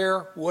long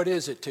hair, what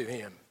is it to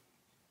him?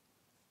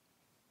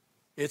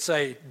 It's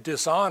a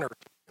dishonor to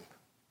him."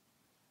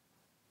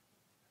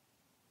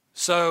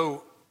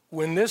 So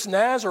when this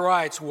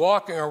Nazarite's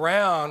walking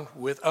around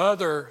with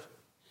other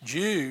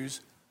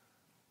Jews,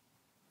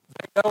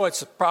 they know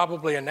it's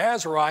probably a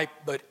Nazarite,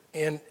 but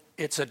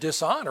it's a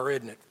dishonor,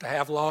 isn't it, to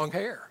have long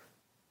hair?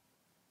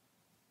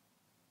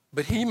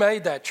 But he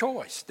made that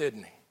choice,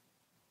 didn't he?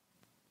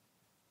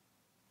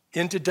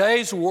 In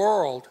today's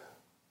world,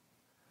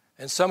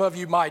 and some of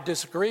you might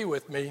disagree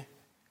with me,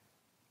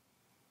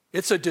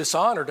 it's a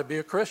dishonor to be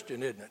a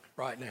Christian, isn't it,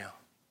 right now?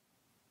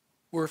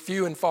 We're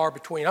few and far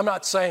between. I'm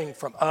not saying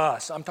from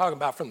us. I'm talking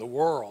about from the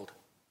world.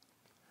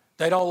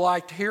 They don't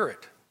like to hear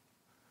it.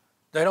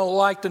 They don't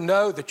like to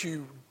know that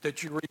you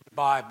read the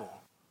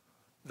Bible.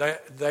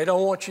 They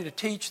don't want you to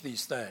teach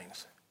these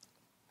things.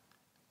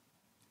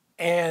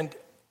 And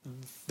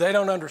they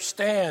don't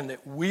understand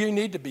that we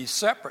need to be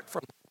separate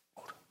from the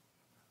world.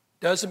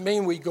 Doesn't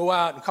mean we go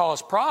out and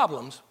cause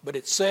problems, but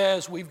it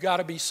says we've got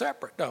to be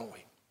separate, don't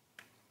we?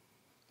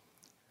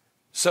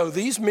 So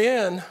these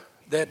men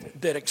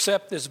that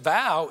accept this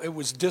vow, it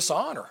was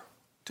dishonor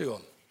to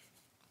them.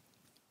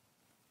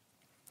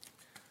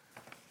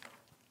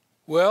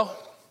 Well,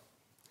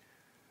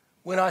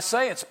 when I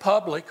say it's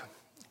public,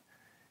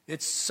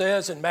 it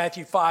says in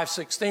Matthew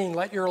 5:16,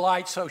 "Let your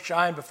light so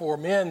shine before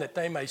men that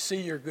they may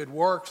see your good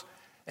works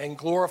and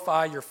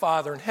glorify your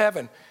Father in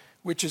heaven,"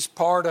 which is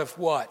part of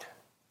what?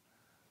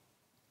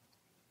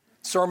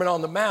 Sermon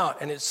on the Mount.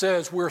 And it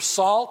says we're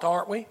salt,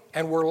 aren't we?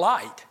 And we're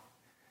light,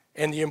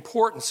 and the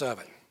importance of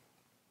it.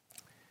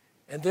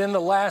 And then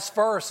the last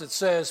verse, it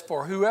says,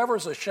 "For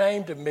whoever's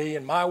ashamed of me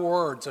and my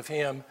words of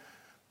him,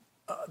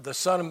 the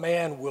Son of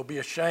Man will be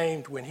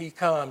ashamed when he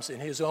comes in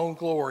his own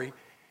glory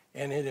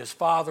and in his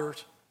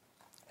Father's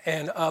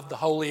and of the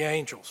holy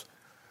angels."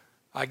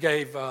 I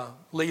gave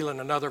Leland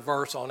another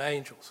verse on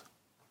angels.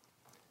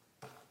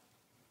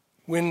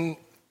 When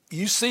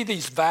you see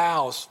these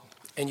vows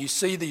and you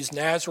see these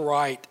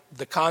Nazarite,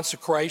 the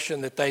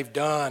consecration that they've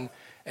done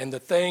and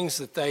the things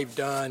that they've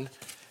done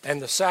and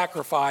the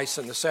sacrifice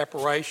and the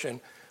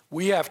separation,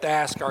 we have to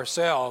ask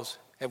ourselves,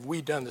 have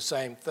we done the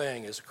same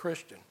thing as a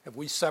Christian? Have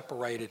we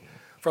separated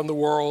from the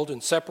world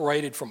and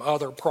separated from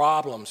other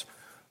problems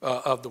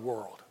of the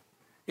world?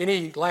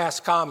 Any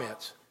last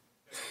comments?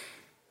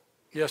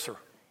 Yes, sir.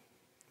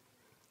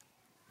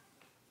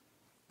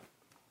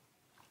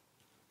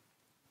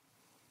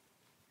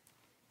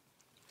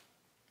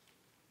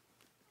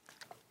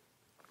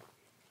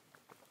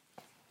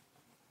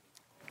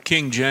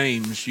 King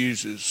James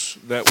uses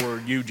that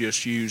word you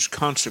just used,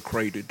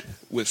 consecrated,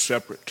 with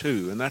separate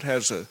too. And that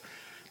has,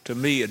 to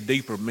me, a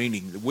deeper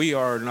meaning. We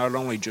are not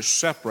only just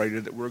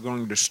separated, that we're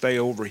going to stay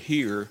over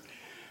here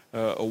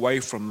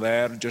away from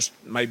that, just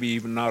maybe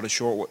even not a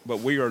short way, but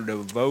we are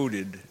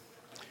devoted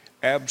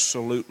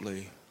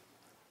absolutely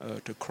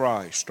to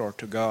Christ or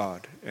to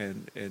God.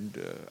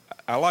 And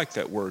I like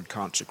that word,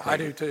 consecrated.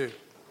 I do too.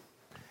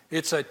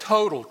 It's a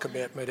total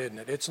commitment, isn't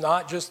it? It's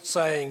not just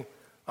saying,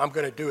 I'm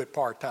going to do it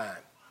part-time.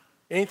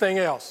 Anything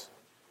else?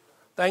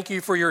 Thank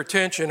you for your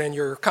attention and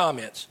your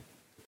comments.